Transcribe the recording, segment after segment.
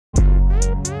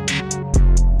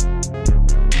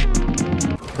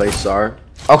play SAR.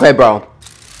 Okay, bro.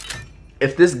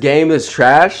 If this game is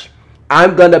trash,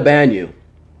 I'm gonna ban you.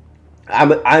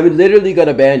 I'm literally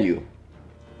gonna ban you.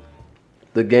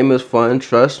 The game is fun,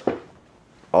 trust.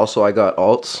 Also, I got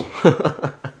alts.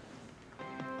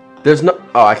 There's no...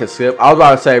 Oh, I can skip. I was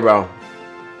about to say, bro.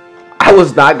 I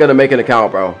was not gonna make an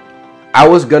account, bro. I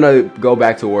was gonna go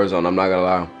back to Warzone. I'm not gonna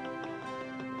lie.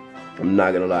 I'm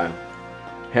not gonna lie.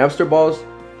 Hamster balls?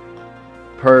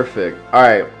 Perfect.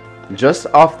 Alright. Just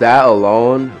off that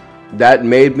alone, that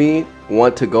made me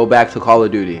want to go back to Call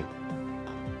of Duty.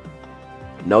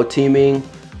 No teaming.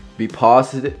 Be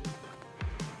positive.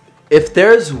 If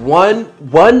there's one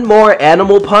more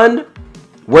animal pun,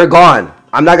 we're gone.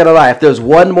 I'm not gonna lie. If there's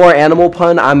one more animal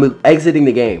pun, I'm exiting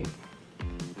the game.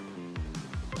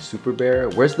 Super bear?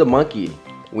 Where's the monkey?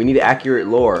 We need accurate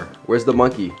lore. Where's the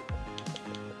monkey?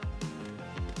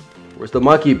 Where's the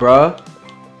monkey, bruh?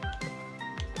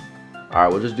 Alright,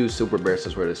 we'll just do super bear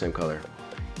since we're the same color.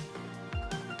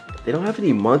 They don't have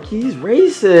any monkeys?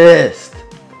 Racist!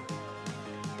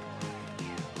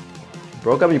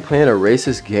 Bro got me playing a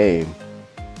racist game.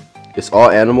 It's all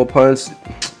animal puns.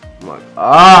 Oh my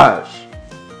gosh.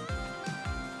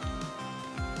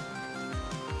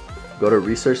 Go to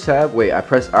research tab. Wait, I'm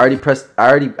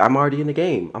already in the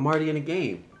game. I'm already in the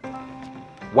game.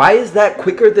 Why is that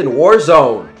quicker than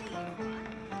Warzone?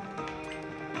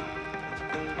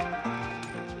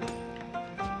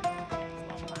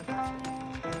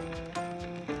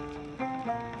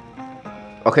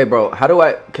 Okay, bro, how do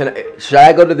should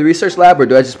I go to the research lab or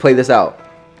do I just play this out?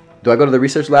 Do I go to the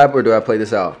research lab or do I play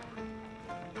this out?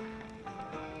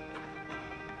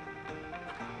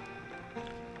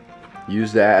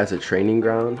 Use that as a training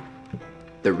ground.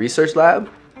 The research lab?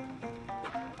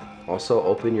 Also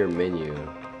open your menu.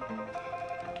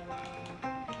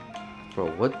 Bro,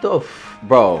 what the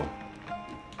bro?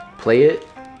 Play it?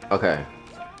 Okay.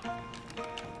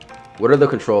 What are the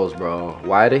controls, bro?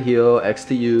 Y to heal, X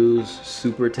to use,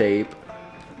 super tape,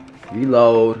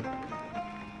 reload,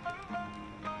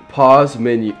 pause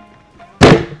menu.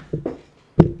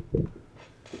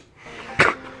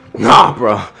 Nah,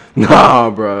 bro.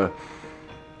 Nah, bro.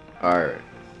 Alright.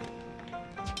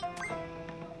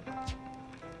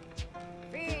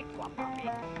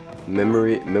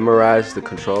 Memorize the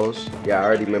controls. Yeah, I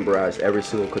already memorized every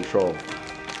single control.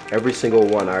 Every single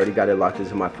one. I already got it locked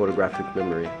into my photographic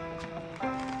memory.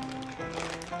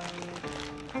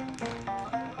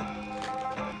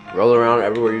 Roll around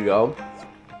everywhere you go.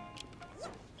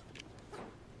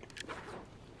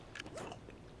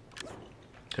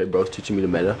 Okay, bro's teaching me the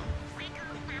meta.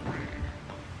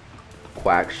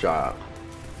 Quack shop.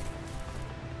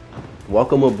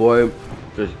 Welcome aboard.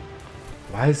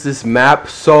 Why is this map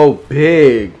so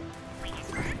big?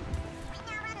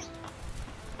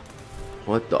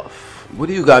 What the what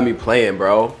do you got me playing,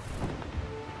 bro?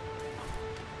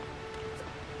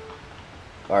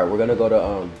 Alright, we're gonna go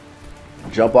to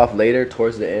jump off later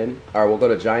towards the end. Alright, we'll go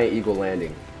to Giant Eagle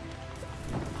Landing.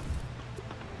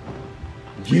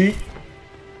 Yeet.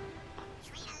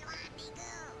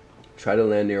 Try to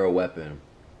land near a weapon.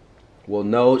 Well,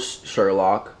 no,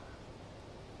 Sherlock.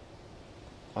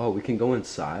 Oh, we can go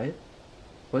inside?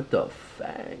 What the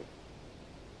fang?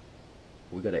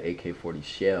 We got an AK-40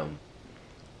 shell.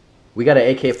 We got an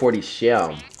AK-40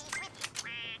 shell.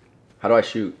 How do I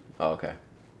shoot? Oh, okay.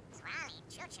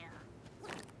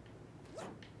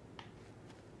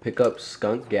 Pick up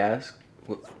skunk gas.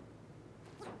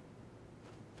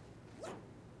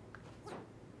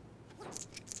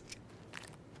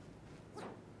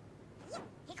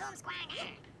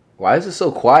 Why is it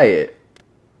so quiet?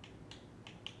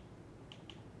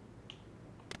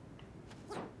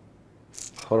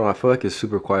 Hold on, I feel like it's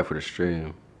super quiet for the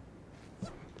stream.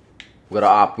 We got a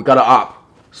op. We got a op.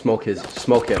 Smoke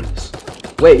him.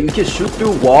 Wait, you can shoot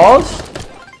through walls?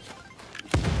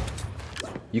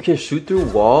 You can shoot through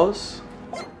walls?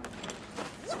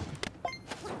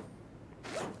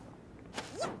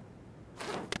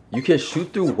 You can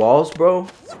shoot through walls, bro?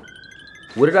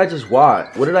 What did I just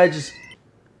watch? What did I just...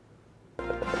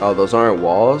 Oh, those aren't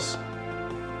walls?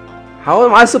 How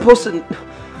am I supposed to...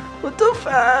 What the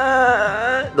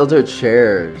fuck? Those are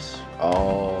chairs.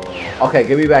 Oh. Okay,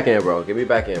 get me back in, bro. Get me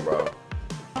back in, bro.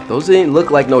 Those didn't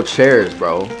look like no chairs,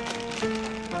 bro.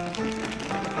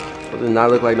 Those did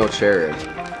not look like no chairs.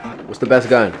 What's the best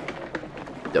gun?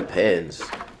 Depends.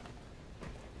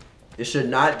 It should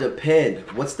not depend.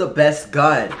 What's the best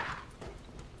gun?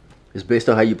 It's based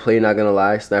on how you play, not gonna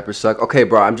lie. Snipers suck. Okay,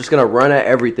 bro, I'm just gonna run at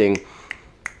everything.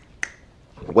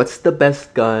 What's the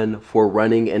best gun for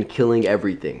running and killing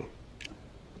everything?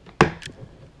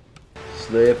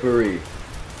 Slippery.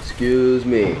 Excuse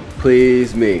me.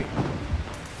 Please me.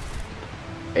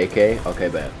 AK? Okay,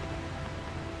 bet.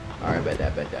 Alright, bet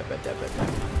that.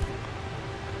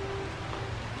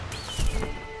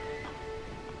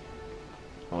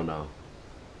 Oh no.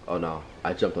 Oh no.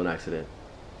 I jumped on accident.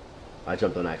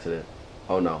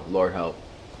 Oh no. Lord help.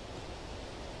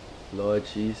 Lord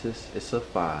Jesus, it's a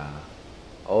fire.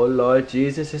 Oh Lord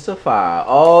Jesus, it's a fire.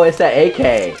 Oh, it's that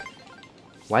AK.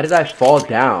 Why did I fall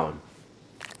down?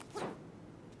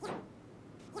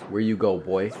 Where you go,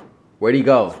 boy? Where'd he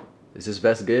go? Is this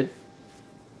vest good?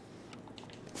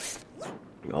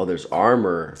 Oh, there's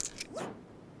armor.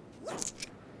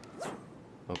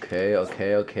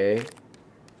 Okay.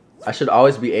 I should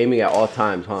always be aiming at all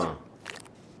times, huh?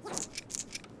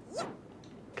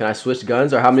 Can I switch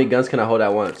guns, or how many guns can I hold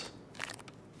at once?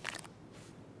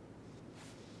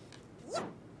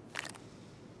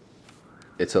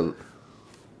 It's a...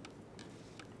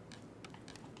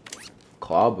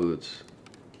 Claw boots.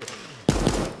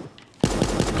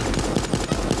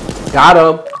 Got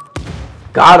him!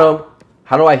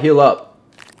 How do I heal up?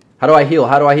 How do I heal?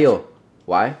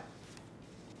 Why?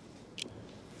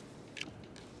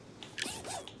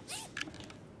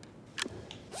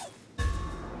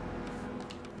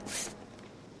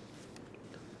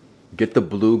 Get the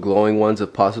blue glowing ones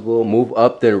if possible. Move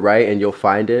up then right and you'll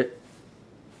find it.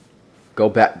 Go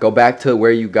back to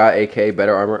where you got AK,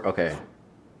 better armor. Okay.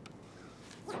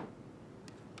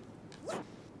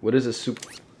 What is this super?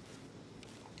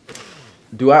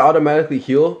 Do I automatically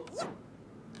heal?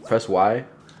 Press Y.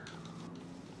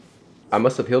 I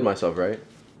must have healed myself, right?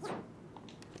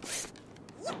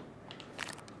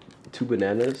 2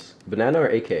 bananas. Banana or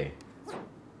AK?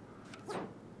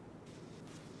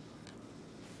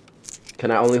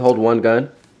 Can I only hold one gun?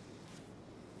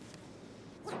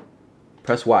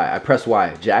 Press Y. I pressed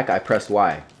Y. Jack, I pressed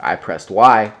Y. I pressed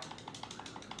Y.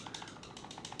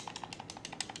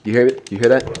 You hear it? You hear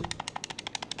that?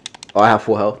 Oh, I have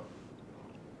full health.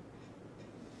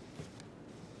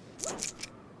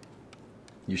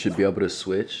 You should be able to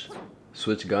switch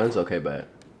guns. Okay, bet.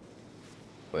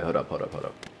 Wait, hold up.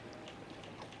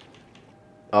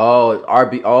 Oh,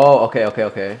 RB. Oh,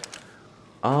 okay.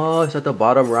 Oh, it's at the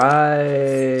bottom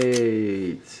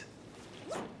right.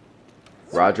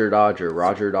 Roger Dodger.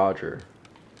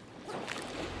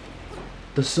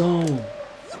 The zone.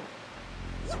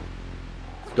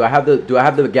 Do I have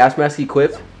the gas mask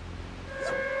equipped?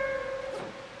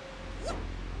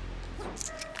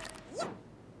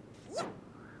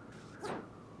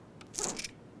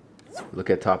 Look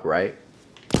at top right.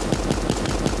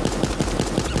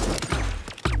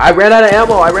 I ran out of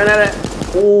ammo.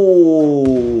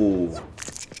 Ooh.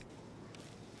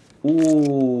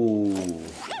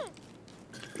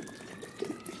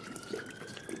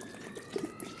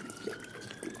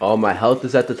 Oh, my health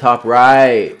is at the top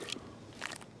right.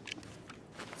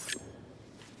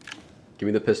 Give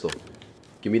me the pistol.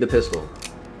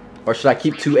 Or should I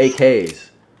keep 2 AKs?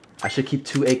 I should keep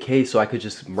 2 AKs so I could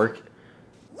just murk.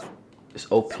 It's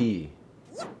OP.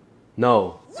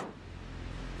 No.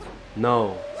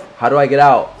 How do I get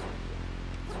out?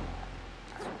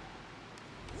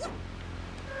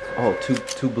 Oh,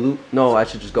 two blue. No, I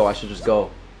should just go.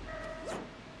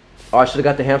 Oh, I should have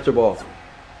got the hamster ball.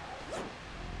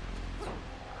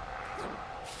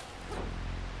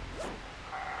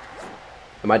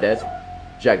 Am I dead?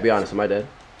 Jack, be honest, am I dead?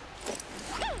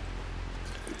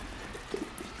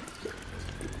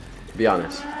 Be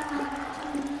honest.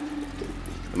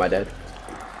 Am I dead?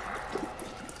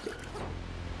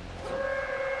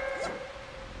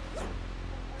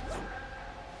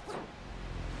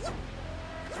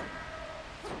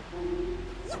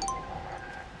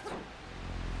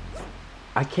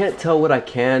 I can't tell what I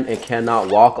can and cannot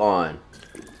walk on.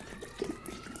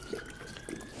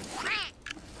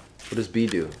 What does B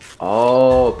do?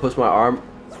 Oh, it puts my arm.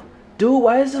 Dude,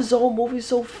 why is the zone moving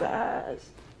so fast?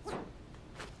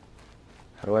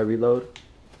 How do I reload?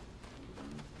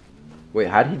 Wait,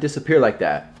 how did he disappear like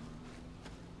that?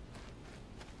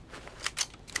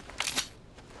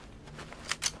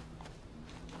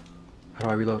 How do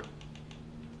I reload?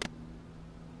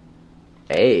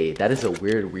 Hey, that is a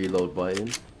weird reload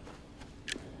button.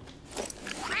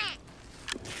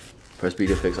 Press B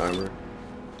to fix armor.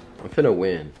 I'm finna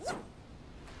win.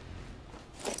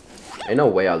 Ain't no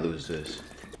way I lose this.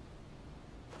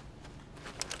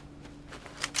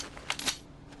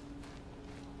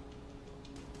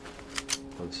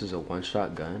 Oh, this is a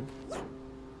one-shot gun?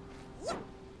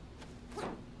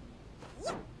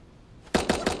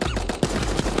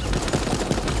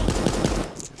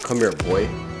 Come here, boy.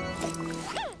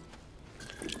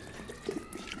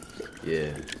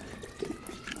 Yeah.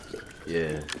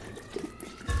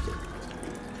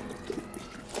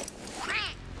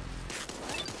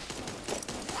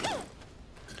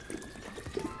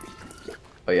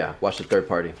 Oh yeah, watch the third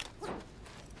party.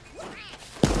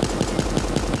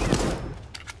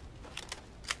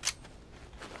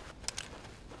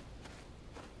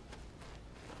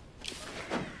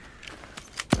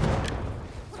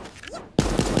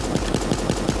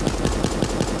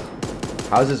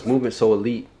 How is this movement so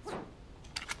elite?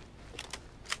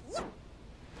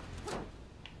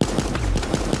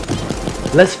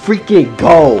 Let's freaking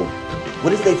go.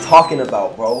 What is they talking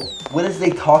about, bro? What is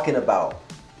they talking about?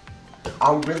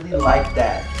 I really like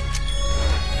that.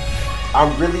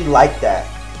 I really like that.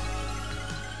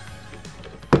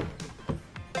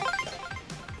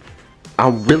 I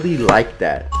really like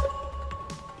that.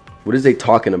 What is they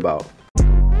talking about?